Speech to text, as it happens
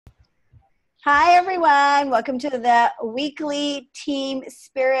Hi, everyone. Welcome to the weekly Team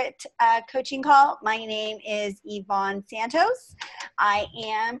Spirit coaching call. My name is Yvonne Santos. I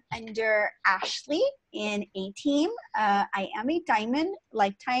am under Ashley in A Team. I am a Diamond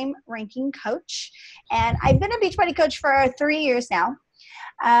Lifetime Ranking Coach, and I've been a Beachbody coach for 3 years now.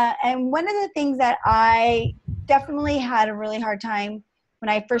 And one of the things that I definitely had a really hard time when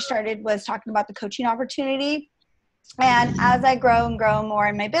I first started was talking about the coaching opportunity. And as I grow and grow more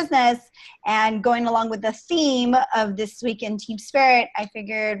in my business and going along with the theme of this week in Team Spirit, I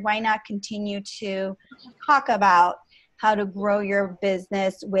figured why not continue to talk about how to grow your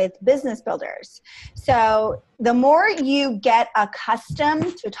business with business builders. So the more you get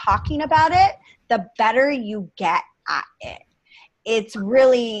accustomed to talking about it, the better you get at it. It's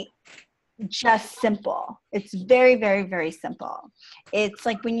really just simple. It's very, very, very simple. It's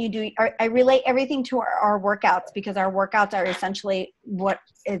like when you do, I relate everything to our workouts because our workouts are essentially what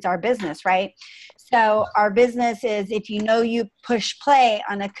is our business, right? So our business is if you push play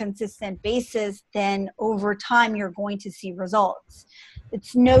on a consistent basis, then over time you're going to see results.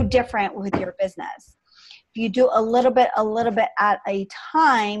 It's no different with your business. If you do a little bit at a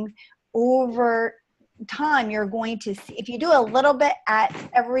time, over time you're going to see, if you do a little bit at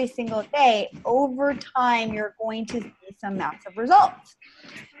every single day, over time you're going to see some massive results.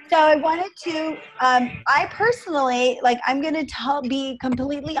 So I wanted to I personally, I'm going to be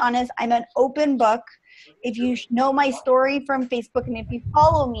completely honest, I'm an open book. If you know my story from Facebook and if you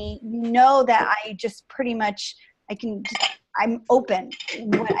follow me, you know that I just pretty much I'm open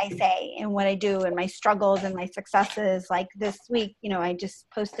what I say and what I do and my struggles and my successes. Like this week, I just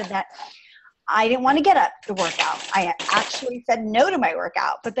posted that I didn't want to get up to work out. I actually said no to my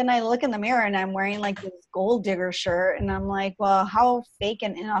workout. But then I look in the mirror and I'm wearing like this gold digger shirt. And I'm like, well, how fake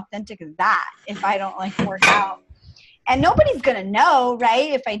and inauthentic is that if I don't work out? And nobody's going to know,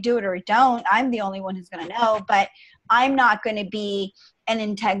 right? If I do it or don't, I'm the only one who's going to know. But I'm not going to be in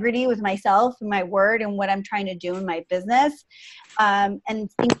integrity with myself and my word and what I'm trying to do in my business. And things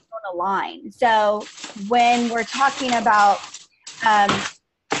don't align. So when we're talking about,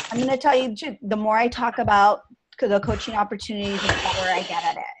 I'm going to tell you, the more I talk about the coaching opportunities, the better I get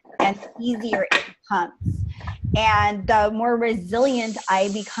at it and the easier it becomes. And the more resilient I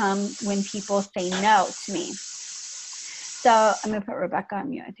become when people say no to me. So I'm going to put Rebecca on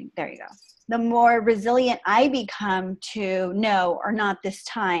mute. I think, there you go. The more resilient I become to no or not this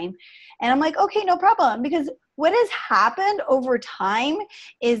time. And I'm like, okay, no problem. Because what has happened over time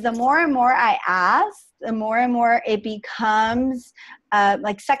is the more and more I ask, the more and more it becomes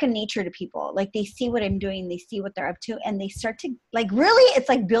like second nature to people. Like they see what I'm doing, they see what they're up to, and they start to really, it's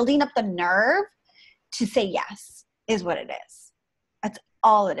like building up the nerve to say yes is what it is. That's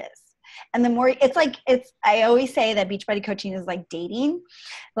all it is. And the more I always say that Beachbody coaching is like dating,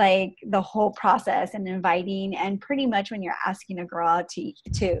 like the whole process and inviting, and pretty much when you're asking a girl out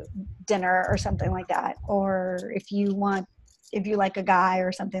to dinner or something like that, or if you like a guy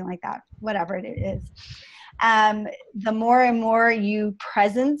or something like that, whatever it is. The more and more you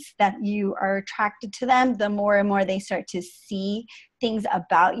presence that you are attracted to them, the more and more they start to see things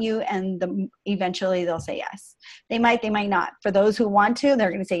about you, and eventually they'll say yes. They might not. For those who want to, they're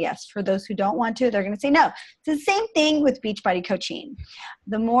going to say yes. For those who don't want to, they're going to say no. It's the same thing with Beachbody coaching.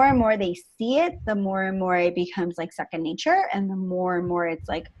 The more and more they see it, the more and more it becomes like second nature, and the more and more it's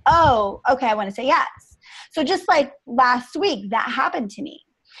like, oh, okay, I want to say yes. So just like last week, that happened to me.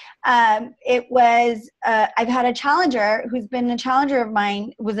 I've had a challenger who's been a challenger of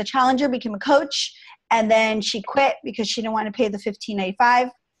mine, was a challenger, became a coach, and then she quit because she didn't want to pay the $15.95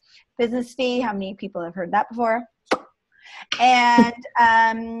 business fee. How many people have heard that before? And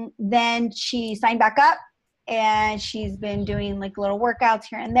then she signed back up, and she's been doing like little workouts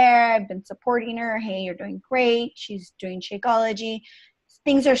here and there. I've been supporting her. Hey, you're doing great. She's doing Shakeology.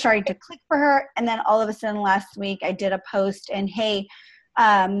 Things are starting to click for her. And then all of a sudden last week I did a post and, hey,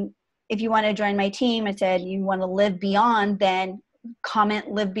 if you want to join my team, I said, you want to live beyond, then comment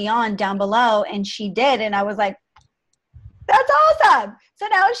live beyond down below. And she did. And I was like, that's awesome. So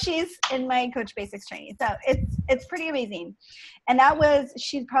now she's in my Coach Basics training. So it's pretty amazing. And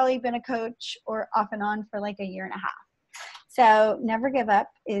she's probably been a coach or off and on for like a year and a half. So never give up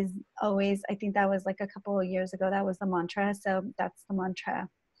is always, I think that was like a couple of years ago, that was the mantra. So that's the mantra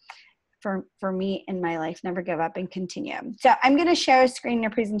for me in my life. Never give up and continue. So I'm going to share a screen or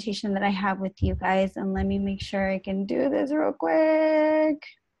presentation that I have with you guys, and let me make sure I can do this real quick.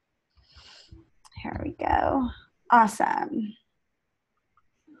 Here we go. Awesome.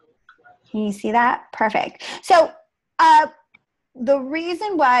 Can you see that? Perfect. So the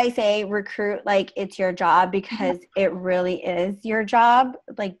reason why I say recruit like it's your job, because it really is your job.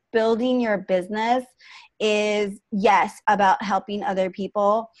 Like building your business is, yes, about helping other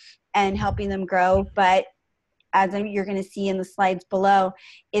people and helping them grow, but as you're going to see in the slides below,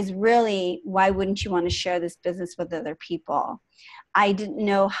 is really, why wouldn't you want to share this business with other people? I didn't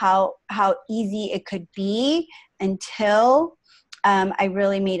know how easy it could be until I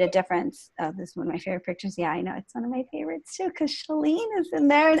really made a difference. Oh, this is one of my favorite pictures. Yeah, I know. It's one of my favorites too, because Shalene is in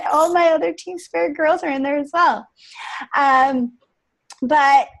there and all my other Team Spirit girls are in there as well.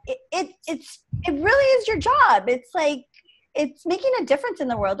 But it really is your job. It's like, it's making a difference in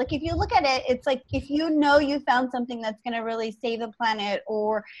the world. Like if you look at it, it's like, if you know you found something that's going to really save the planet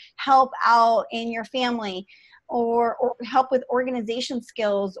or help out in your family, or help with organization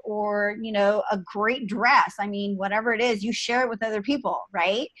skills, or, you know, a great dress. I mean, whatever it is, you share it with other people,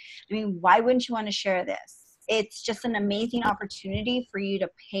 right? I mean, why wouldn't you want to share this? It's just an amazing opportunity for you to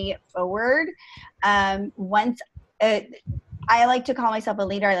pay it forward. Once I like to call myself a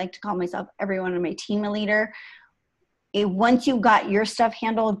leader. I like to call myself, everyone on my team, a leader. Once you got your stuff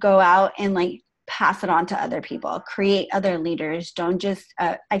handled, go out and like pass it on to other people, create other leaders. Don't just,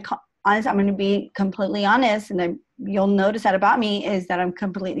 honest, I'm going to be completely honest, and then you'll notice that about me is that I'm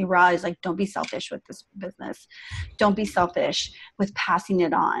completely raw. Is like, don't be selfish with this business. Don't be selfish with passing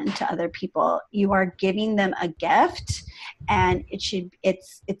it on to other people. You are giving them a gift, and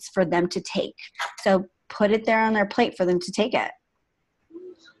it's for them to take. So put it there on their plate for them to take it.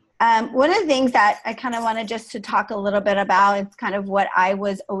 One of the things that I kind of wanted just to talk a little bit about, it's kind of what I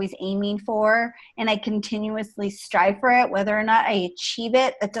was always aiming for, and I continuously strive for it. Whether or not I achieve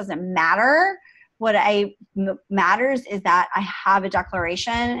it, that doesn't matter. What matters is that I have a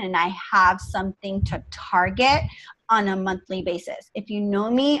declaration and I have something to target on a monthly basis. If you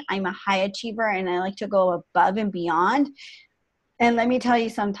know me, I'm a high achiever and I like to go above and beyond. And let me tell you,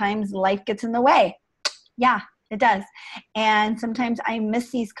 sometimes life gets in the way. Yeah, it does. And sometimes I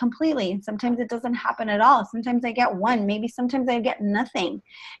miss these completely. And sometimes it doesn't happen at all. Sometimes I get one, maybe sometimes I get nothing.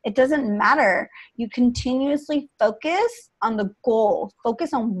 It doesn't matter. You continuously focus on the goal,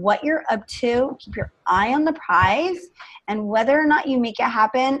 focus on what you're up to, keep your eye on the prize, and whether or not you make it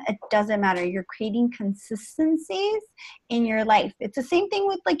happen, it doesn't matter. You're creating consistencies in your life. It's the same thing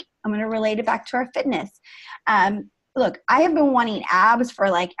with, like, I'm going to relate it back to our fitness. Look, I have been wanting abs for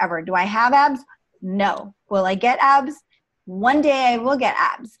like ever. Do I have abs? No. Will I get abs? One day I will get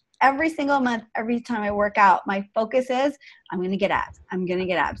abs. Every single month, every time I work out, my focus is, I'm going to get abs. I'm going to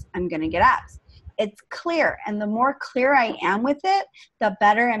get abs. I'm going to get abs. It's clear. And the more clear I am with it, the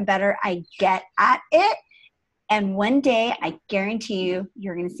better and better I get at it. And one day, I guarantee you,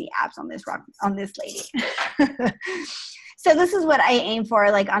 you're going to see abs on this lady. So this is what I aim for,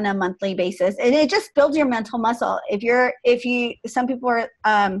 like on a monthly basis. And it just builds your mental muscle. Some people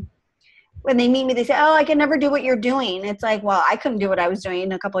are, when they meet me, they say, oh, I can never do what you're doing. It's like, well, I couldn't do what I was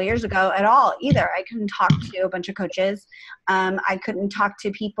doing a couple of years ago at all either. I couldn't talk to a bunch of coaches. I couldn't talk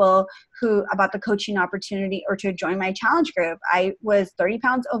to people about the coaching opportunity or to join my challenge group. I was 30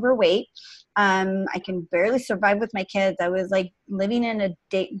 pounds overweight. I can barely survive with my kids. I was like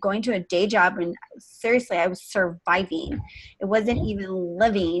going to a day job, and seriously, I was surviving. It wasn't even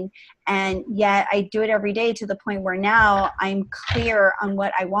living. And yet I do it every day to the point where now I'm clear on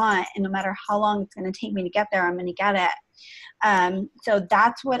what I want. And no matter how long it's going to take me to get there, I'm going to get it. So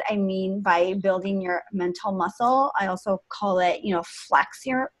that's what I mean by building your mental muscle. I also call it, flex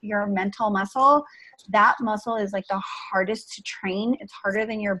your mental muscle. That muscle is like the hardest to train. It's harder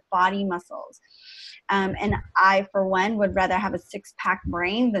than your body muscles. And I, for one, would rather have a six-pack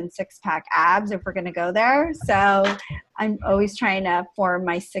brain than six-pack abs if we're going to go there. So I'm always trying to form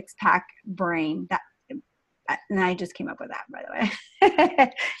my six-pack brain. And I just came up with that, by the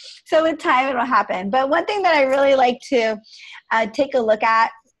way. So with time, it'll happen. But one thing that I really like to take a look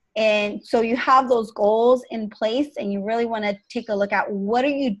at, and so you have those goals in place and you really want to take a look at what are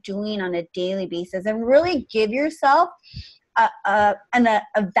you doing on a daily basis, and really give yourself an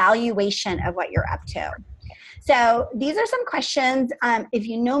evaluation of what you're up to. So these are some questions. If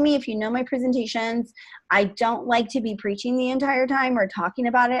you know me, if you know my presentations, I don't like to be preaching the entire time or talking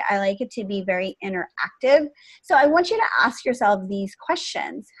about it. I like it to be very interactive. So I want you to ask yourself these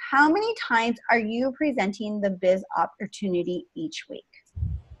questions. How many times are you presenting the biz opportunity each week?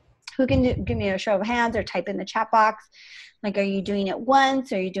 Who can give me a show of hands or type in the chat box? Like, are you doing it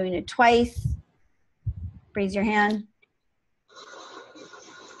once? Are you doing it twice? Raise your hand.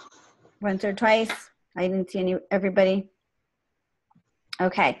 Once or twice? I didn't see everybody.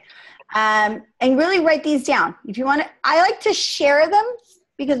 Okay. And really write these down. If you want to, I like to share them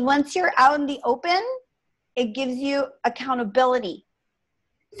because once you're out in the open, it gives you accountability.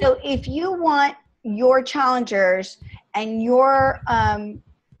 So if you want your challengers and your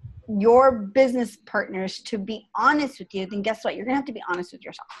business partners to be honest with you, then guess what? You're going to have to be honest with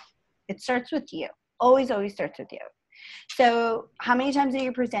yourself. It starts with you. Always starts with you. So how many times are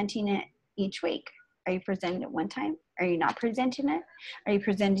you presenting it each week? Are you presenting it one time? Are you not presenting it? Are you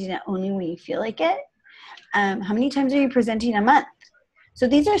presenting it only when you feel like it? How many times are you presenting a month? So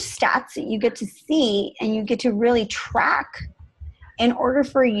these are stats that you get to see and you get to really track in order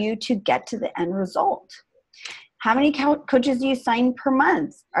for you to get to the end result. How many coaches do you sign per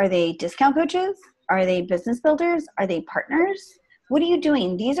month? Are they discount coaches? Are they business builders? Are they partners? What are you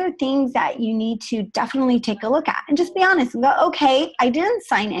doing? These are things that you need to definitely take a look at and just be honest and go, okay, I didn't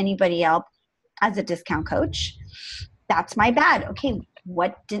sign anybody else as a discount coach. That's my bad. Okay,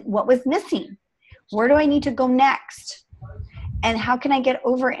 what was missing? Where do I need to go next? And how can I get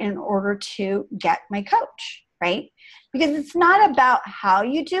over in order to get my coach, right? Because it's not about how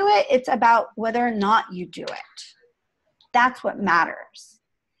you do it. It's about whether or not you do it. That's what matters.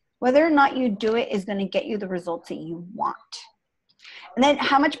 Whether or not you do it is going to get you the results that you want. And then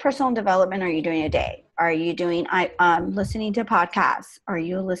how much personal development are you doing a day? Are you doing listening to podcasts? Are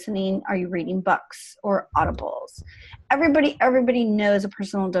you reading books or audibles? Everybody knows that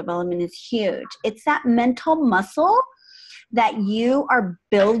personal development is huge. It's that mental muscle that you are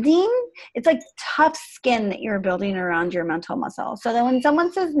building. It's like tough skin that you're building around your mental muscle. So that when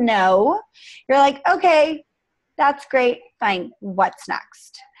someone says no, you're like, okay, that's great, fine, what's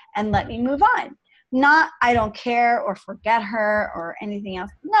next? And let me move on. Not, I don't care or forget her or anything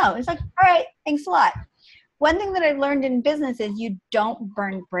else. No, it's like, all right, thanks a lot. One thing that I've learned in business is you don't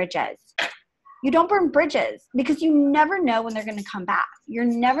burn bridges. You don't burn bridges because you never know when they're going to come back. You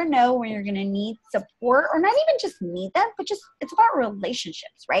never know when you're going to need support or not even just need them, but just it's about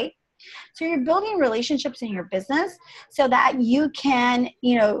relationships, right? So you're building relationships in your business so that you can,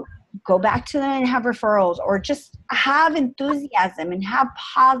 go back to them and have referrals or just have enthusiasm and have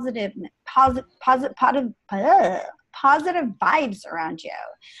positive vibes around you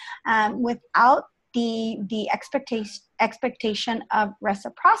without the expectation of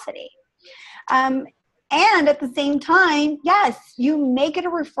reciprocity. And at the same time, yes, you may get a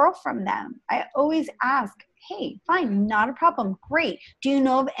referral from them. I always ask, hey, fine, not a problem. Great. Do you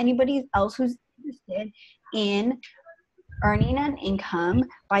know of anybody else who's interested in earning an income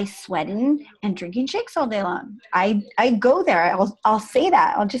by sweating and drinking shakes all day long? I go there. I'll say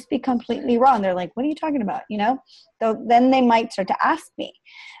that. I'll just be completely wrong. They're like, what are you talking about? So then they might start to ask me.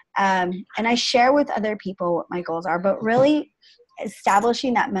 And I share with other people what my goals are, but really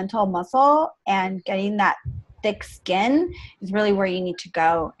establishing that mental muscle and getting that thick skin is really where you need to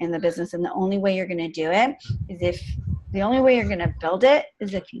go in the business. And the only way you're going to do it the only way you're going to build it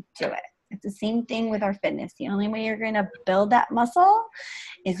is if you do it. It's the same thing with our fitness. The only way you're going to build that muscle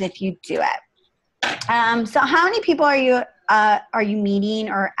is if you do it. So how many people are you meeting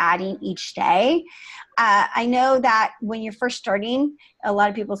or adding each day? I know that when you're first starting, a lot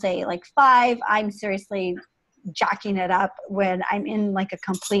of people say like 5. I'm seriously jacking it up when I'm in like a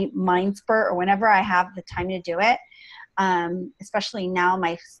complete mind spurt or whenever I have the time to do it. Especially now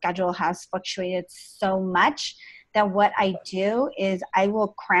my schedule has fluctuated so much that what I do is I will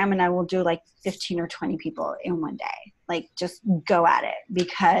cram and I will do like 15 or 20 people in one day. Like just go at it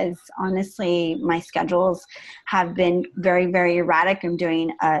because honestly, my schedules have been very, very erratic. I'm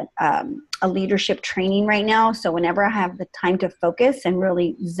doing a leadership training right now. So whenever I have the time to focus and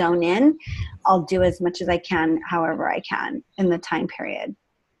really zone in, I'll do as much as I can, however I can in the time period.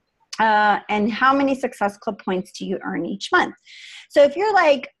 And how many Success Club points do you earn each month? So if you're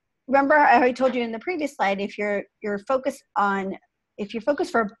like, remember I already told you in the previous slide, if you're focused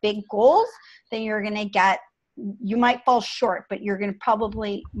for big goals, then you're going to you might fall short, but you're going to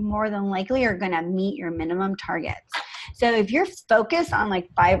probably more than likely are going to meet your minimum targets. So if you're focused on like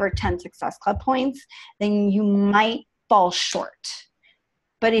 5 or 10 Success Club points, then you might fall short.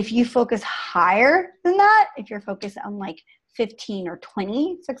 But if you focus higher than that, if you're focused on like 15 or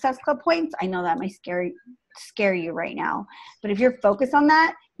 20 Success Club points, I know that might scare you right now. But if you're focused on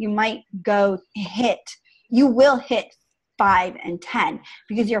that, you will hit 5 and 10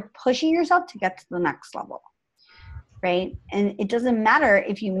 because you're pushing yourself to get to the next level, right? And it doesn't matter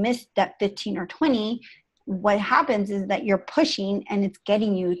if you missed that 15 or 20. What happens is that you're pushing and it's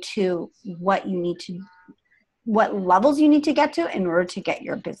getting you to what levels you need to get to in order to get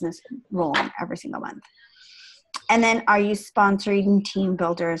your business rolling every single month. And then are you sponsoring team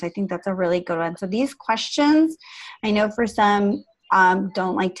builders? I think that's a really good one. So these questions, I know for some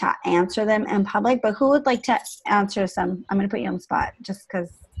don't like to answer them in public, but who would like to answer some? I'm going to put you on the spot just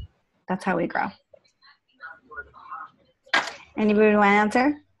because that's how we grow. Anybody want to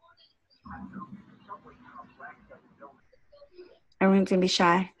answer? Everyone's going to be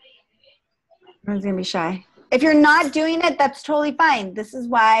shy. Everyone's going to be shy. If you're not doing it, that's totally fine. This is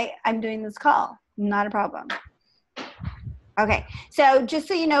why I'm doing this call. Not a problem. Okay, so just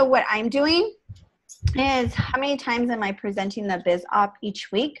so you know what I'm doing is how many times am I presenting the biz op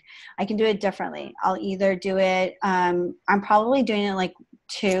each week? I can do it differently. I'll either do it, I'm probably doing it like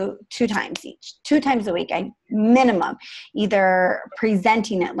two times a week, minimum, either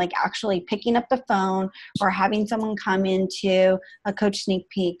presenting it, like actually picking up the phone or having someone come into a coach sneak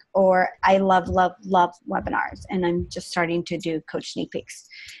peek, or I love webinars, and I'm just starting to do coach sneak peeks.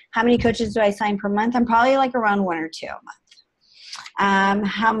 How many coaches do I sign per month? I'm probably like around 1 or 2 a month.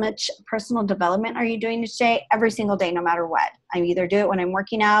 How much personal development are you doing each day? Every single day, no matter what. I either do it when I'm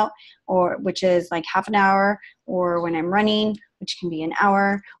working out, or which is like half an hour, or when I'm running, which can be an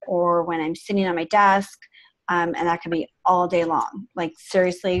hour, or when I'm sitting on my desk, and that can be all day long. Like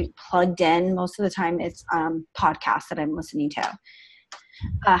seriously plugged in. Most of the time it's podcasts that I'm listening to.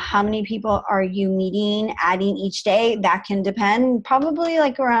 How many people are you meeting, adding each day? That can depend. Probably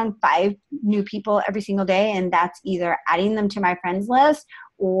like around 5 new people every single day. And that's either adding them to my friends list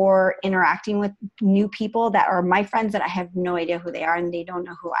or interacting with new people that are my friends that I have no idea who they are and they don't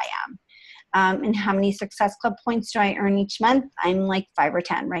know who I am. And how many Success Club points do I earn each month? I'm like 5 or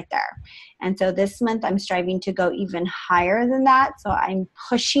 10 right there. And so this month I'm striving to go even higher than that. So I'm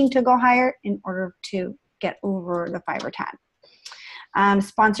pushing to go higher in order to get over the 5 or 10.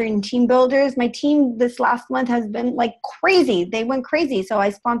 Sponsoring team builders. My team this last month has been like crazy. They went crazy. So I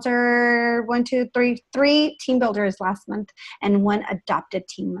sponsored 3 team builders last month and 1 adopted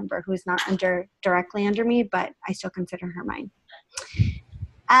team member who's not directly under me, but I still consider her mine.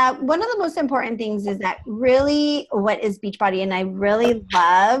 One of the most important things is that really what is Beachbody, and I really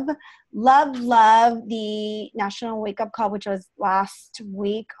love the National Wake Up Call, which was last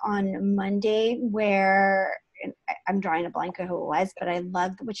week on Monday, where I'm drawing a blank of who it was, but I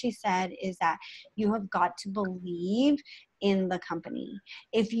loved what she said is that you have got to believe in the company.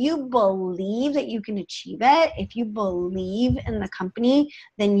 If you believe that you can achieve it, if you believe in the company,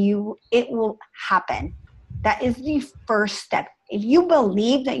 then it will happen. That is the first step. If you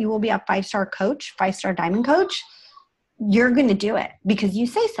believe that you will be a 5-star coach, 5-star diamond coach, you're going to do it because you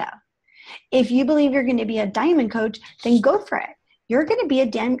say so. If you believe you're going to be a diamond coach, then go for it. You're going to be a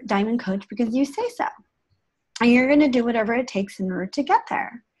diamond coach because you say so. And you're going to do whatever it takes in order to get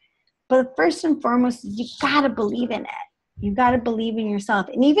there. But first and foremost, you got to believe in it. You got to believe in yourself.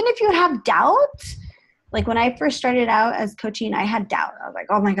 And even if you have doubts, like when I first started out as coaching, I had doubt. I was like,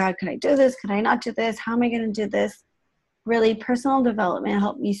 oh my God, could I do this? Could I not do this? How am I going to do this? Really, personal development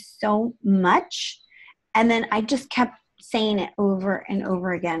helped me so much. And then I just kept saying it over and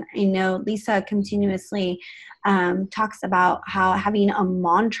over again. I know Lisa continuously talks about how having a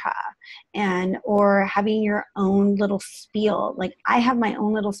mantra or having your own little spiel. Like I have my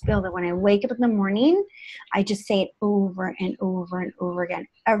own little spiel that when I wake up in the morning, I just say it over and over and over again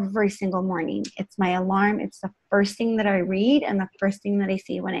every single morning. It's my alarm. It's the first thing that I read and the first thing that I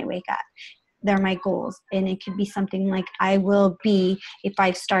see when I wake up. They're my goals. And it could be something like I will be a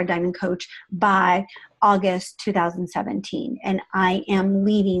 5-star diamond coach by August 2017. And I am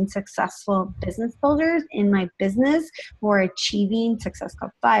leading successful business builders in my business who are achieving Success Club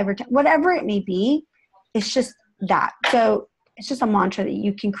 5 or 10, whatever it may be. It's just that. So it's just a mantra that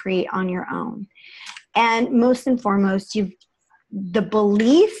you can create on your own. And most and foremost, the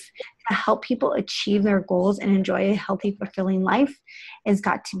belief to help people achieve their goals and enjoy a healthy, fulfilling life has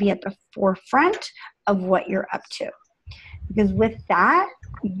got to be at the forefront of what you're up to. Because with that,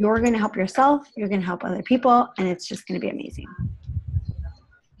 you're going to help yourself, you're going to help other people, and it's just going to be amazing.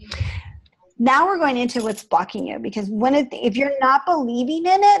 Now we're going into what's blocking you, because if you're not believing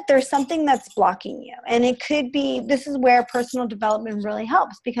in it, there's something that's blocking you. And it could be, this is where personal development really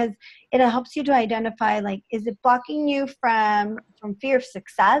helps, because it helps you to identify, like, is it blocking you from fear of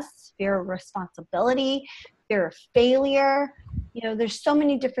success, fear of responsibility, fear of failure? You know, there's so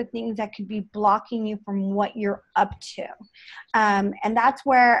many different things that could be blocking you from what you're up to. And that's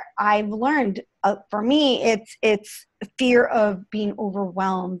where I've learned, for me, it's fear of being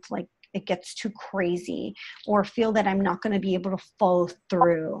overwhelmed, like, it gets too crazy, or feel that I'm not going to be able to follow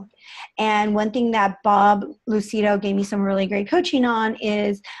through. And one thing that Bob Lucido gave me some really great coaching on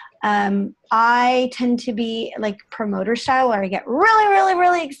is I tend to be like promoter style, where I get really, really,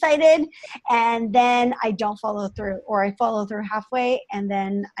 really excited and then I don't follow through, or I follow through halfway and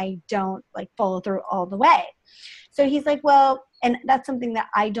then I don't like follow through all the way. So he's like, well, and that's something that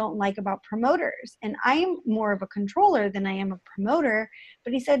I don't like about promoters. And I'm more of a controller than I am a promoter.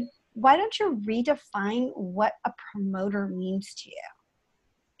 But he said, why don't you redefine what a promoter means to you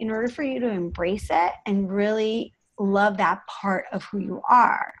in order for you to embrace it and really love that part of who you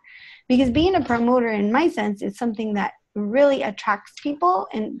are? Because being a promoter, in my sense, is something that really attracts people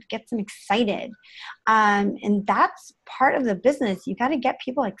and gets them excited. And that's part of the business. You got to get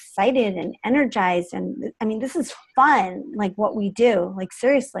people excited and energized. And I mean, this is fun, like what we do, like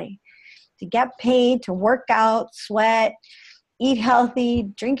seriously, to get paid, to work out, sweat, eat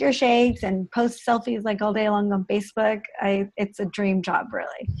healthy, drink your shakes, and post selfies like all day long on Facebook. It's a dream job,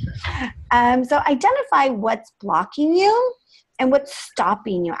 really. So identify what's blocking you and what's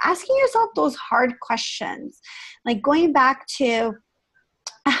stopping you. Asking yourself those hard questions, like going back to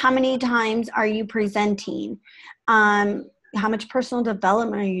how many times are you presenting? How much personal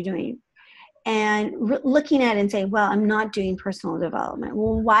development are you doing? And looking at it and say, well, I'm not doing personal development.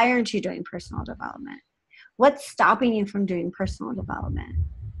 Well, why aren't you doing personal development? What's stopping you from doing personal development?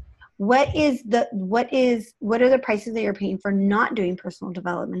 What are the prices that you're paying for not doing personal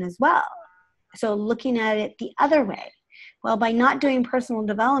development as well? So looking at it the other way. Well, by not doing personal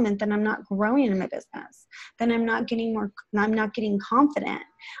development, then I'm not growing in my business. Then I'm not getting confident.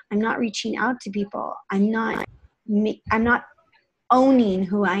 I'm not reaching out to people. I'm not owning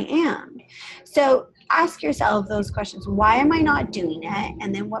who I am. So ask yourself those questions. Why am I not doing it?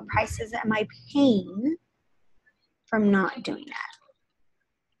 And then what prices am I paying from not doing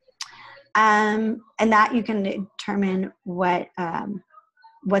it? And that you can determine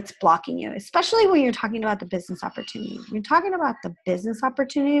what's blocking you, especially when you're talking about the business opportunity. When you're talking about the business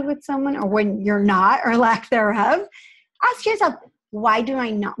opportunity with someone, or when you're not, or lack thereof, ask yourself, why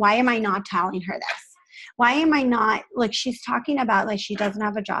am I not telling her this? Why am I not, like she's talking about like she doesn't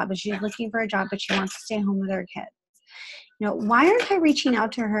have a job, but she's looking for a job, but she wants to stay home with her kids. Why aren't I reaching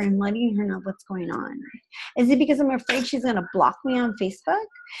out to her and letting her know what's going on? Is it because I'm afraid she's going to block me on Facebook?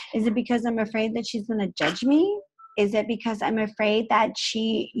 Is it because I'm afraid that she's going to judge me? Is it because I'm afraid that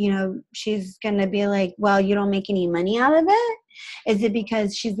she's going to be like, well, you don't make any money out of it? Is it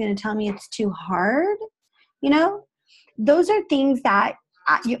because she's going to tell me it's too hard? Those are things that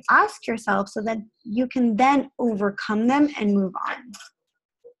you ask yourself so that you can then overcome them and move on.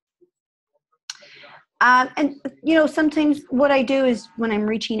 And sometimes what I do is when I'm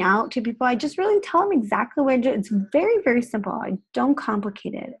reaching out to people, I just really tell them exactly what I do. It's very, very simple. I don't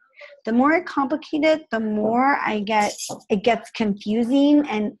complicate it. The more I complicate it, the more it gets confusing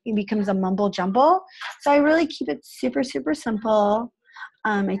and it becomes a mumble jumble. So I really keep it super, super simple.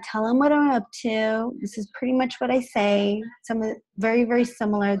 I tell them what I'm up to. This is pretty much what I say. Some of it very, very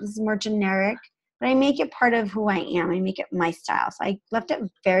similar. This is more generic, but I make it part of who I am. I make it my style. So I left it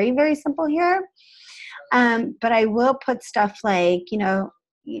very, very simple here. But I will put stuff like,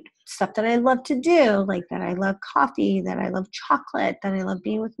 stuff that I love to do, like that I love coffee, that I love chocolate, that I love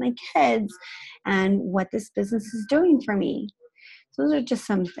being with my kids, and what this business is doing for me. So those are just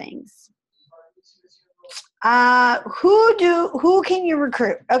some things. Who can you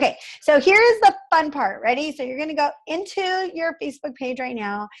recruit? Okay, so here's the fun part. Ready? So you're going to go into your Facebook page right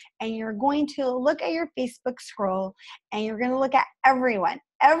now, and you're going to look at your Facebook scroll, and you're going to look at everyone.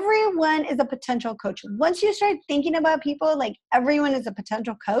 Everyone is a potential coach. Once you start thinking about people like everyone is a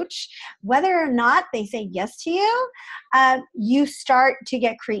potential coach, whether or not they say yes to you, you start to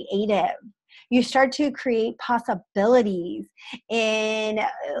get creative. You start to create possibilities in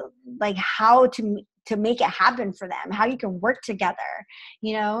like how to make it happen for them, how you can work together.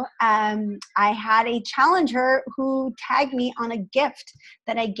 I had a challenger who tagged me on a gift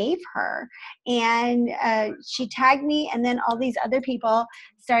that I gave her, and she tagged me, and then all these other people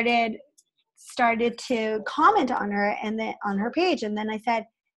started to comment on her and then on her page. And then I said,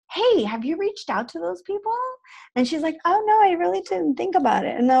 hey, have you reached out to those people? And she's like, oh no, I really didn't think about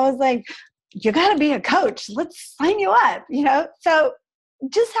it. And I was like, you got to be a coach. Let's sign you up, So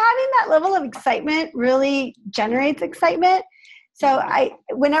just having that level of excitement really generates excitement. So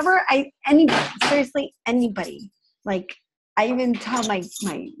anybody, like I even tell my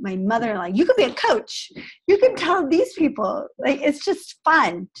mother, like, you could be a coach. You can tell these people, like, it's just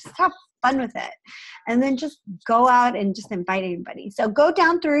fun. Just have fun with it. And then just go out and just invite anybody. So go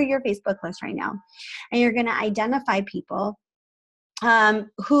down through your Facebook list right now, and you're going to identify people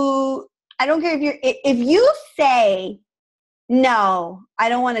who, I don't care if you say, no, I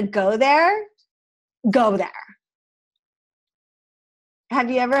don't want to go there, go there. Have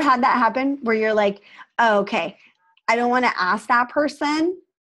you ever had that happen where you're like, oh, okay, I don't want to ask that person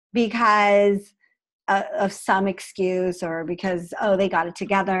because of some excuse, or because, oh, they got it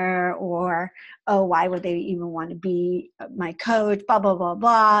together, or, oh, why would they even want to be my coach, blah, blah, blah,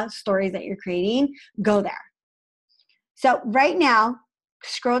 blah, stories that you're creating, go there. So right now,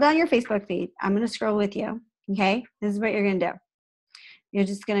 scroll down your Facebook feed. I'm going to scroll with you. Okay. This is what you're going to do. You're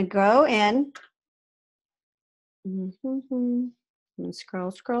just going to go in. And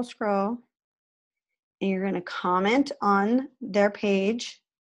scroll. And you're going to comment on their page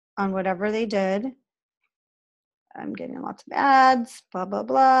on whatever they did. I'm getting lots of ads, blah, blah,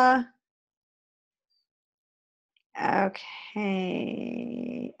 blah.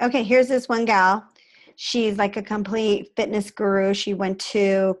 Okay, here's this one gal. She's like a complete fitness guru. She went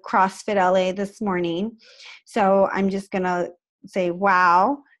to CrossFit LA this morning. So I'm just going to say,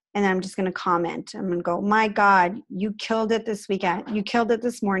 wow. And I'm just going to comment. I'm going to go, my God, you killed it this weekend. You killed it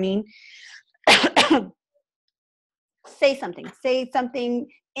this morning. Say something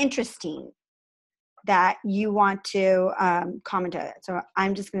interesting that you want to comment on it. So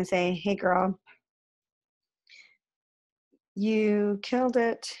I'm just going to say, hey, girl, you killed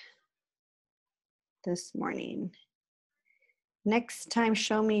it this morning. Next time,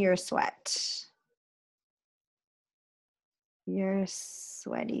 show me your sweat. Your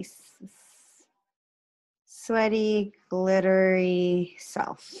sweaty, glittery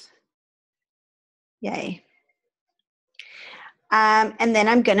self. Yay. And then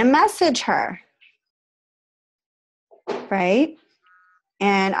I'm going to message her. Right?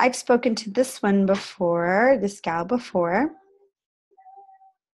 And I've spoken to this gal before.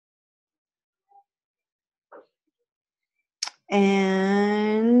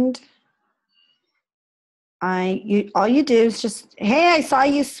 And all you do is just, hey, I saw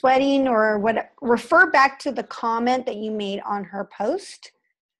you sweating, or what, refer back to the comment that you made on her post.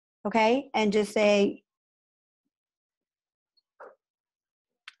 Okay. And just say,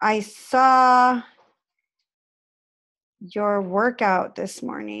 I saw your workout this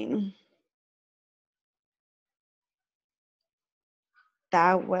morning.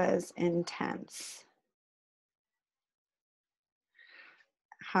 That was intense.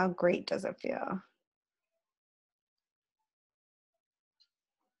 How great does it feel?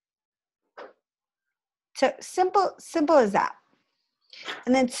 So simple as that.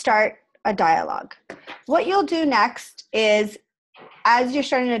 And then start a dialogue. What you'll do next is, as you're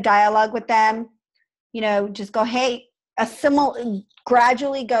starting a dialogue with them, just go, hey,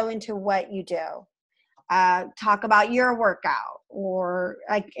 gradually go into what you do. Talk about your workout, or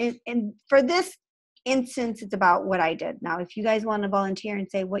like, and for this instance, it's about what I did. Now, if you guys want to volunteer and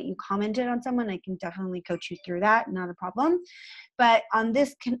say what you commented on someone, I can definitely coach you through that. Not a problem. But on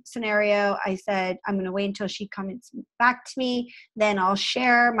this scenario, I said, I'm going to wait until she comments back to me. Then I'll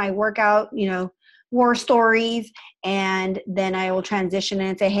share my workout, war stories, and then I will transition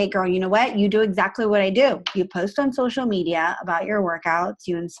and say, hey girl, you know what? You do exactly what I do. You post on social media about your workouts.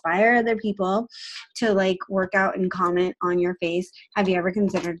 You inspire other people to like work out and comment on your face. Have you ever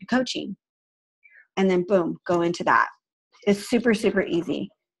considered coaching? And then boom, go into that. It's super, super easy.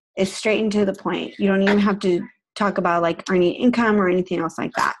 It's straight and to the point. You don't even have to talk about like earning income or anything else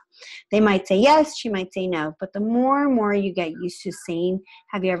like that. They might say yes, she might say no. But the more and more you get used to saying,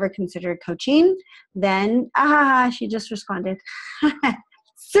 have you ever considered coaching? Then, she just responded.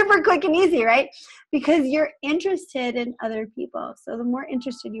 Super quick and easy, right? Because you're interested in other people. So the more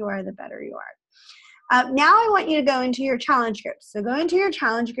interested you are, the better you are. Now I want you to go into your challenge groups. So go into your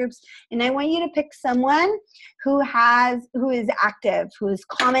challenge groups, and I want you to pick someone who is active, who is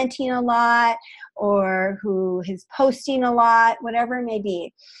commenting a lot, or who is posting a lot, whatever it may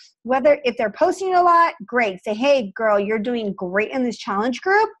be. If they're posting a lot, great. Say, hey, girl, you're doing great in this challenge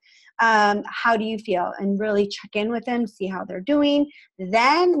group. How do you feel? And really check in with them, see how they're doing.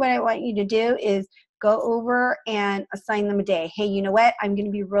 Then what I want you to do is go over and assign them a day. Hey, you know what? I'm going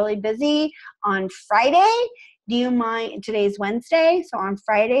to be really busy on Friday. Do you mind? Today's Wednesday. So on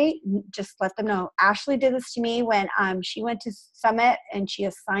Friday, just let them know. Ashley did this to me when she went to Summit, and she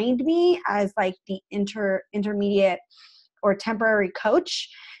assigned me as like the intermediate or temporary coach.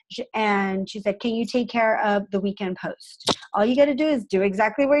 And she said, can you take care of the weekend post? All you got to do is do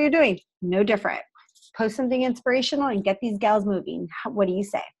exactly what you're doing. No different. Post something inspirational and get these gals moving. What do you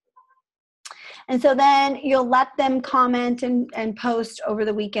say? And so then you'll let them comment and post over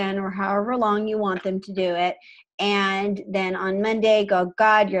the weekend, or however long you want them to do it. And then on Monday, go,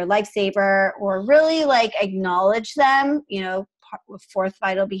 God, you're a lifesaver, or really like acknowledge them. Fourth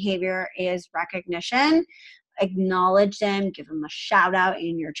vital behavior is recognition. Acknowledge them, give them a shout out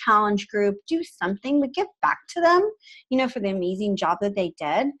in your challenge group, do something, but give back to them, for the amazing job that they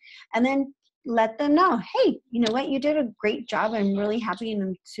did. And then let them know, hey, you know what? You did a great job. I'm really happy and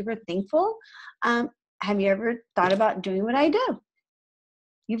I'm super thankful. Have you ever thought about doing what I do?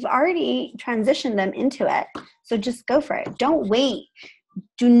 You've already transitioned them into it. So just go for it. Don't wait.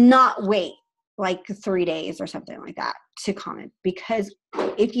 Do not wait like 3 days or something like that to comment, because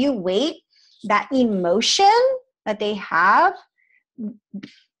if you wait, that emotion that they have,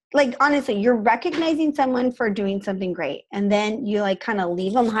 like, honestly, you're recognizing someone for doing something great, and then you like kind of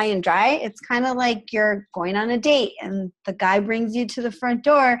leave them high and dry. It's kind of like you're going on a date and the guy brings you to the front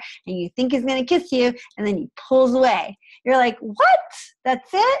door and you think he's going to kiss you, and then he pulls away. You're like, what? That's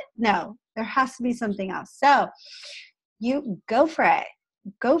it? No, there has to be something else. So you go for it.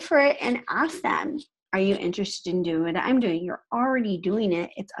 Go for it and ask them, are you interested in doing what I'm doing? You're already doing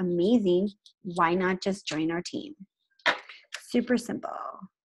it. It's amazing. Why not just join our team? Super simple.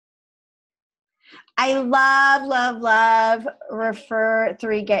 I love refer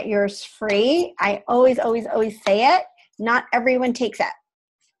 3, get yours free. I always say it. Not everyone takes it.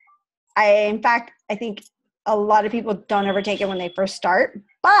 In fact, I think a lot of people don't ever take it when they first start,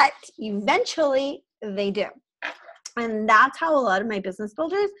 but eventually they do. And that's how a lot of my business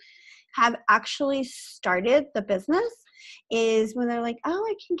builders have actually started the business, is when they're like, oh,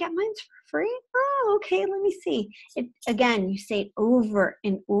 I can get mine for free. Oh, okay, let me see. It, again, you say it over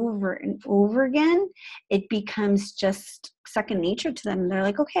and over and over again. It becomes just second nature to them. They're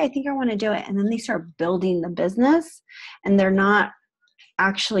like, okay, I think I want to do it. And then they start building the business, and they're not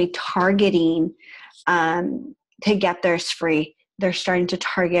actually targeting to get theirs free. They're starting to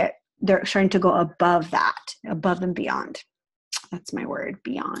target, they're starting to go above that, above and beyond. That's my word,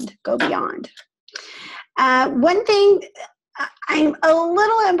 beyond. Go beyond. One thing, I'm a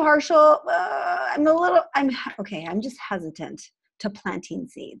little impartial. I'm just hesitant to planting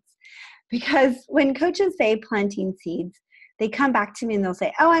seeds, because when coaches say planting seeds, they come back to me and they'll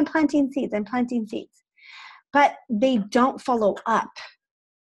say, oh, I'm planting seeds. But they don't follow up.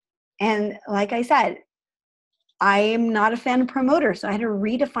 And like I said, I am not a fan of promoters. So I had to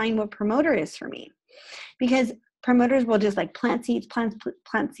redefine what promoter is for me, because promoters will just like plant seeds,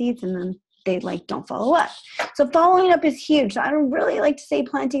 and then they like don't follow up. So following up is huge. So I don't really like to say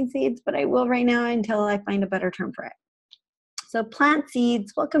planting seeds, but I will right now until I find a better term for it. So plant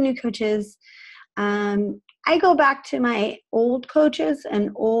seeds, welcome new coaches. I go back to my old coaches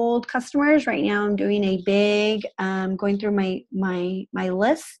and old customers. Right now I'm doing a big, going through my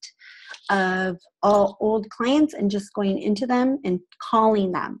list of all old clients and just going into them and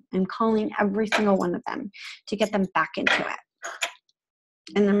calling every single one of them to get them back into it.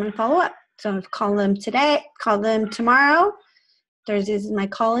 And then I'm going to follow up. So I'll call them today, call them tomorrow. Thursday is my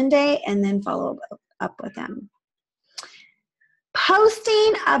call-in day, and then follow up with them.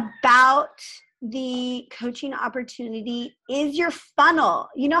 Posting about the coaching opportunity is your funnel.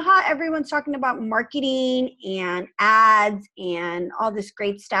 You know how everyone's talking about marketing and ads and all this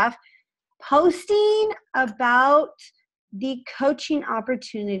great stuff? Posting about the coaching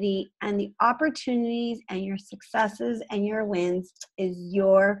opportunity and the opportunities and your successes and your wins is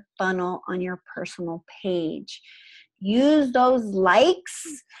your funnel on your personal page. Use those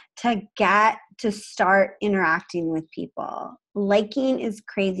likes to start interacting with people. Liking is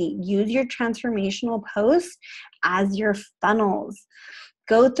crazy. Use your transformational posts as your funnels.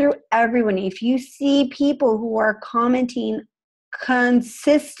 Go through everyone. If you see people who are commenting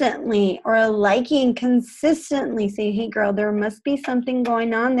consistently or liking consistently, say, hey girl, there must be something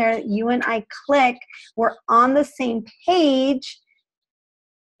going on there. You and I click. We're on the same page.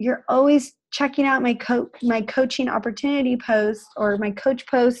 You're always checking out my coaching opportunity posts, or my coach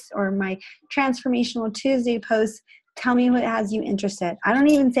posts, or my transformational Tuesday posts. Tell me what has you interested. I don't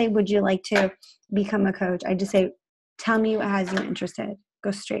even say, would you like to become a coach? I just say, tell me what has you interested.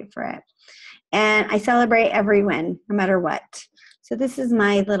 Go straight for it. And I celebrate every win, no matter what. So this is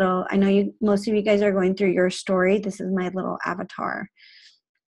my little, I know most of you guys are going through your story. This is my little avatar.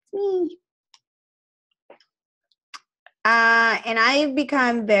 It's me. And I've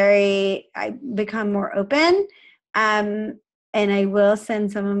become more open. And I will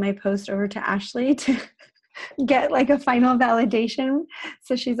send some of my posts over to Ashley to get like a final validation.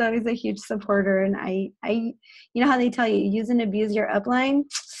 So she's always a huge supporter. And I, you know how they tell you, use and abuse your upline?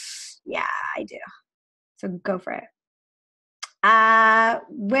 Yeah, I do. So go for it.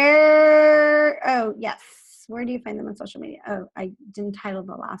 Where do you find them on social media? Oh, I didn't title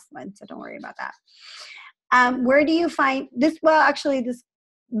the last one, so don't worry about that. Where do you find this?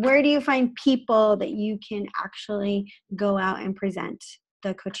 Where do you find people that you can actually go out and present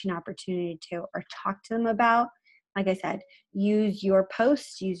the coaching opportunity to, or talk to them about? Like I said, use your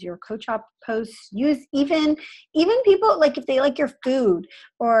posts, use your coach op posts, use even people, like if they like your food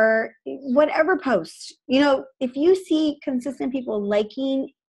or whatever posts, if you see consistent people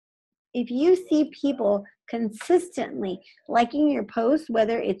consistently liking your post,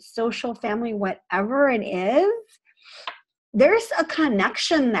 whether it's social, family, whatever it is, there's a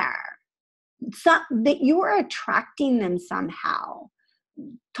connection there. that you are attracting them somehow.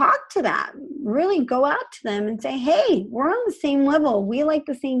 Talk to them, really go out to them and say, hey, we're on the same level. We like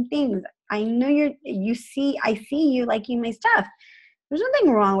the same things. I know I see you liking my stuff. There's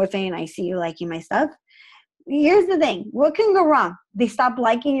nothing wrong with saying, I see you liking my stuff. Here's the thing. What can go wrong? They stop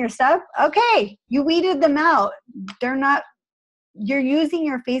liking your stuff. Okay. You weeded them out. You're using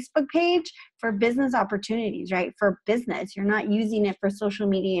your Facebook page for business opportunities, right? For business. You're not using it for social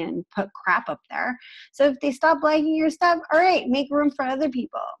media and put crap up there. So if they stop liking your stuff, all right, make room for other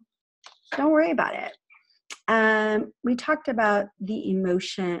people. Don't worry about it. We talked about the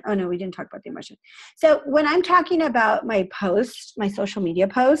emotion. Oh no, we didn't talk about the emotion. So when I'm talking about my post, my social media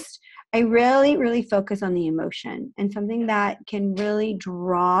post, I really, really focus on the emotion and something that can really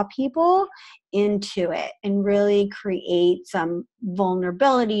draw people into it and really create some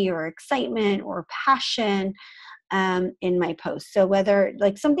vulnerability or excitement or passion in my post. So whether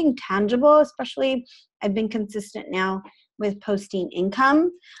like something tangible, especially I've been consistent now with posting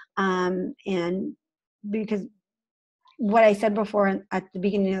income and because what I said before at the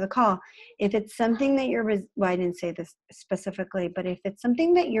beginning of the call, if it's something that I didn't say this specifically, but if it's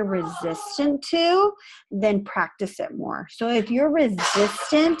something that you're resistant to, then practice it more. So if you're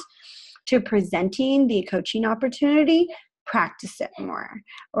resistant to presenting the coaching opportunity, practice it more.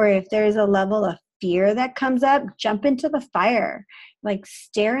 Or if there's a level of fear that comes up, jump into the fire, like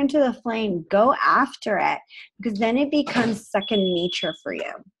stare into the flame, go after it, because then it becomes second nature for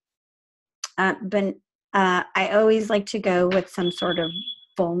you. I always like to go with some sort of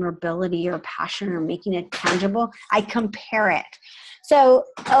vulnerability or passion or making it tangible. I compare it. So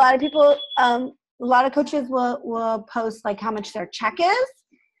a lot of people, a lot of coaches will post like how much their check is,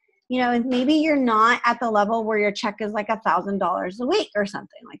 and maybe you're not at the level where your check is like $1,000 a week or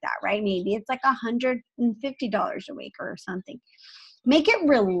something like that, right? Maybe it's like $150 a week or something. Make it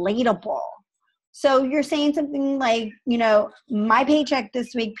relatable. So you're saying something like, my paycheck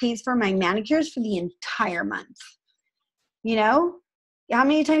this week pays for my manicures for the entire month. How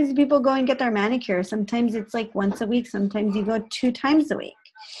many times do people go and get their manicure? Sometimes it's like once a week. Sometimes you go 2 times a week.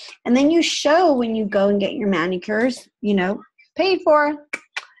 And then you show when you go and get your manicures, paid for,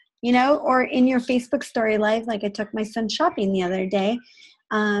 or in your Facebook story live, like I took my son shopping the other day.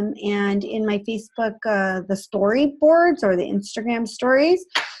 And in my Facebook, the storyboards or the Instagram stories,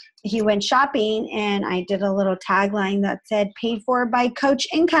 he went shopping and I did a little tagline that said paid for by Coach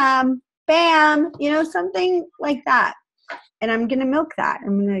Income, bam, something like that. And I'm going to milk that.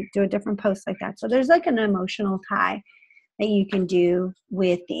 I'm going to do a different post like that. So there's like an emotional tie that you can do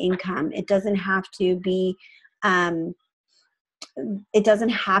with the income. It doesn't have to be, like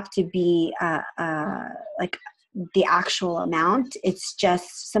the actual amount. It's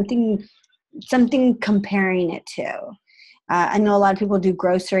just something comparing it to. I know a lot of people do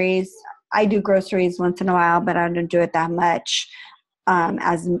groceries. I do groceries once in a while, but I don't do it that much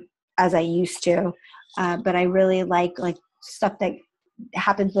as I used to. But I really like stuff that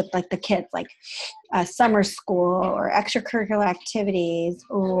happens with like the kids, like summer school or extracurricular activities,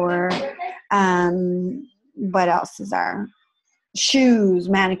 or what else is there? Shoes,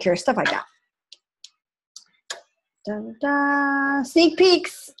 manicure, stuff like that. Sneak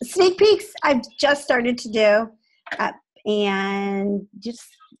peeks. I've just started to do. And just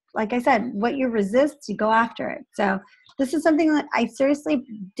like I said, what you resist, you go after it. So this is something that I seriously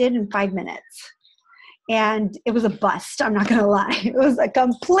did in 5 minutes. And it was a bust. I'm not going to lie. It was a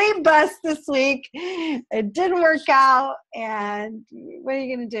complete bust this week. It didn't work out. And what are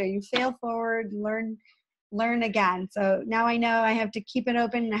you going to do? You fail forward, learn again. So now I know I have to keep it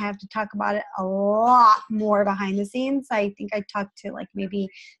open and I have to talk about it a lot more behind the scenes. I think I talked to like maybe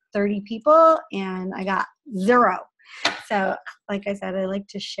 30 people and I got 0. So like I said, I like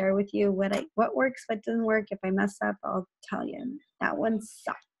to share with you what works, what doesn't work. If I mess up, I'll tell you that one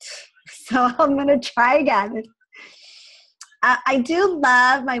sucked. So I'm going to try again. I do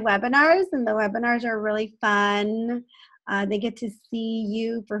love my webinars, and the webinars are really fun. They get to see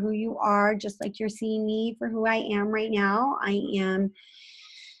you for who you are, just like you're seeing me for who I am right now. I am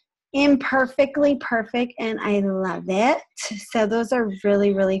imperfectly perfect, and I love it. So those are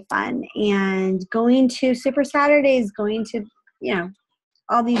really, really fun. And going to Super Saturdays, going to,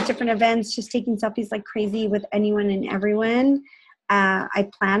 all these different events, just taking selfies like crazy with anyone and everyone. I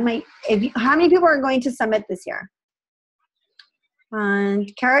plan how many people are going to Summit this year?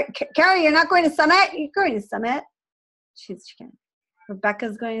 And Carrie, you're not going to Summit? You're going to Summit. She's kidding.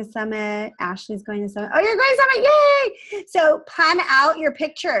 Rebecca's going to Summit. Ashley's going to Summit. Oh, you're going to Summit. Yay! So plan out your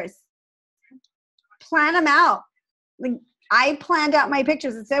pictures. Plan them out. Like, I planned out my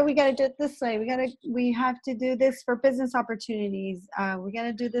pictures and said, we got to do it this way. We have to do this for business opportunities. We got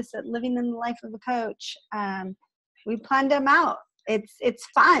to do this at living in the life of a coach. We planned them out. It's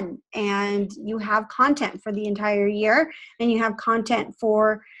fun, and you have content for the entire year, and you have content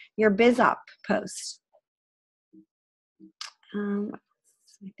for your BizOp post. I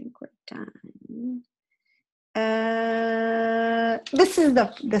think we're done. This is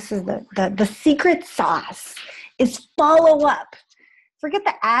the secret sauce is follow up. Forget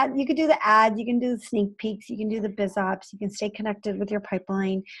the ad. You could do the ads. You can do the sneak peeks. You can do the BizOps. You can stay connected with your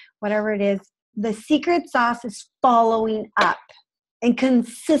pipeline, whatever it is. The secret sauce is following up and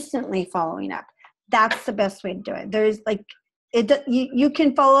consistently following up. That's the best way to do it. There's like, you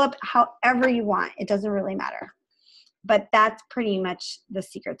can follow up however you want. It doesn't really matter. But that's pretty much the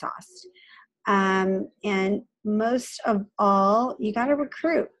secret sauce. And most of all, you got to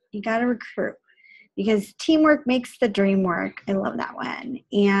recruit. You got to recruit because teamwork makes the dream work. I love that one.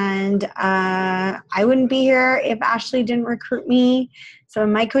 And I wouldn't be here if Ashley didn't recruit me. So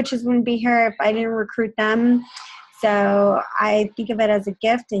my coaches wouldn't be here if I didn't recruit them. So I think of it as a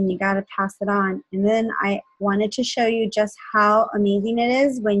gift, and you got to pass it on. And then I wanted to show you just how amazing it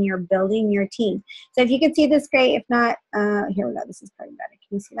is when you're building your team. So if you can see this, great. If not, here we go. This is probably better.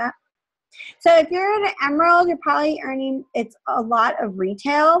 Can you see that? So if you're at an Emerald, you're probably earning, it's a lot of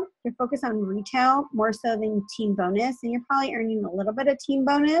retail. You're focused on retail more so than team bonus, and you're probably earning a little bit of team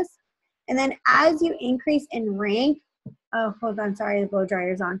bonus. And then as you increase in rank, oh, hold on. Sorry, the blow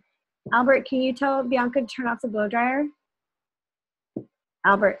dryer's on. Albert, can you tell Bianca to turn off the blow dryer?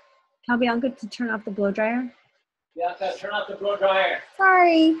 Albert, tell Bianca to turn off the blow dryer. Bianca, turn off the blow dryer.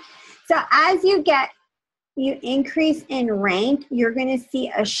 Sorry. So as you increase in rank, you're going to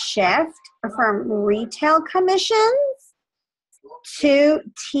see a shift from retail commissions to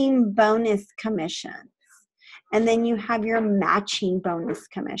team bonus commissions. And then you have your matching bonus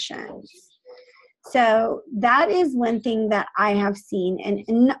commissions. So that is one thing that I have seen.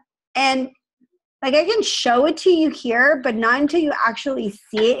 And like I can show it to you here, but not until you actually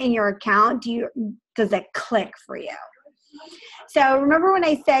see it in your account does it click for you. So remember when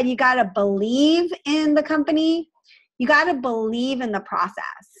I said you got to believe in the company? You got to believe in the process.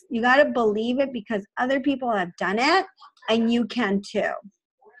 You got to believe it because other people have done it and you can too.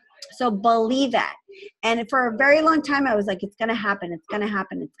 So believe it. And for a very long time, I was like, it's going to happen. It's going to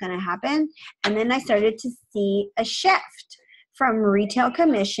happen. It's going to happen. And then I started to see a shift from retail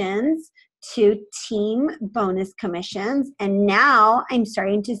commissions to team bonus commissions. And now I'm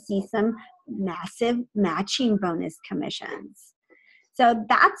starting to see some massive matching bonus commissions. So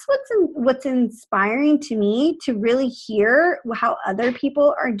that's what's inspiring to me, to really hear how other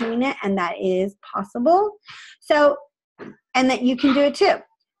people are doing it, and that is possible. So, and that you can do it too.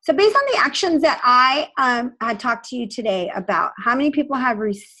 So based on the actions that I had talked to you today about, how many people have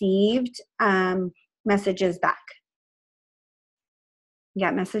received messages back? You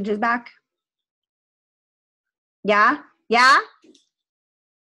got messages back? Yeah? Yeah?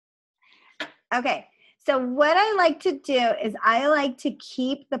 Okay. So what I like to do is I like to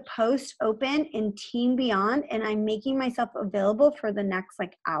keep the post open in Team Beyond, and I'm making myself available for the next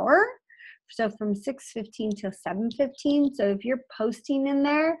hour. So from 6:15 till 7:15. So if you're posting in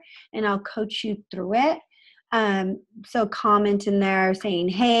there, and I'll coach you through it. So comment in there saying,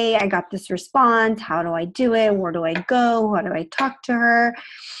 hey, I got this response. How do I do it? Where do I go? How do I talk to her?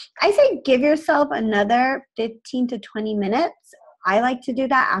 I say give yourself another 15 to 20 minutes. I like to do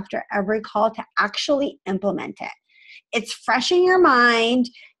that after every call to actually implement it. It's fresh in your mind.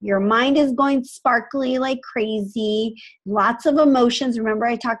 Your mind is going sparkly like crazy. Lots of emotions. Remember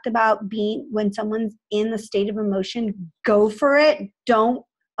I talked about when someone's in the state of emotion, go for it. Don't,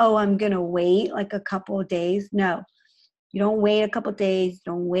 I'm going to wait a couple of days. No, you don't wait a couple of days.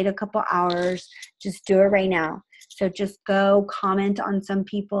 Don't wait a couple hours. Just do it right now. So just go comment on some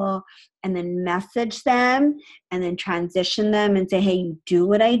people and then message them and then transition them and say, hey, you do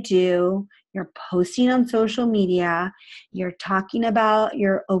what I do. You're posting on social media. You're talking about,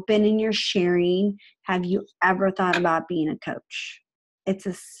 you're open and you're sharing. Have you ever thought about being a coach? It's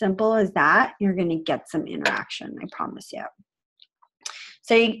as simple as that. You're going to get some interaction, I promise you.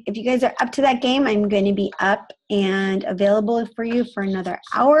 So if you guys are up to that game, I'm going to be up and available for you for another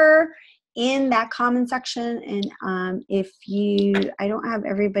hour in that comment section. And I don't have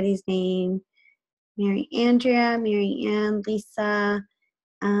everybody's name, Mary Andrea, Mary Ann, Lisa,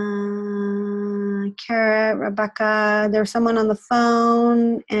 Kara, Rebecca, there's someone on the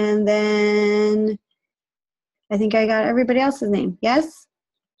phone, and then I think I got everybody else's name. Yes?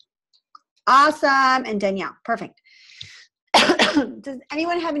 Awesome. And Danielle. Perfect. Does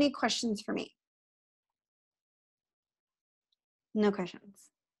anyone have any questions for me? No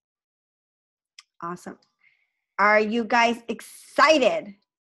questions. Awesome. Are you guys excited?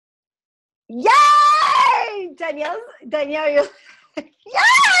 Yay! Danielle, you're yeah,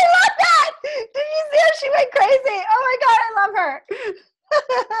 I love that. Did you see how she went crazy? Oh my God, I love her.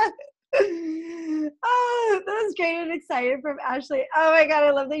 Oh, that was great and excited from Ashley. Oh my God,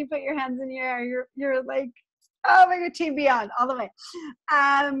 I love that you put your hands in your air. You're like, oh my God, Team Beyond all the way.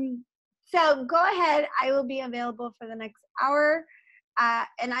 So go ahead. I will be available for the next hour.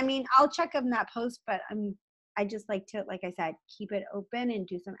 And I mean, I'll check on that post, but I just like to, like I said, keep it open and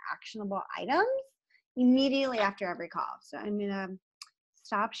do some actionable items immediately after every call. So I'm going to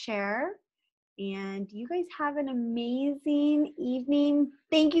stop share. And you guys have an amazing evening.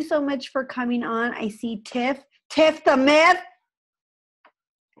 Thank you so much for coming on. I see Tiff the Myth.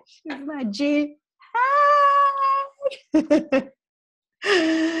 She's my G. Hi.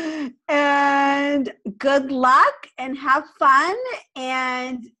 And good luck and have fun.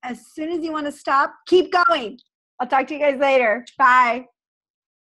 And as soon as you want to stop, keep going. I'll talk to you guys later. Bye.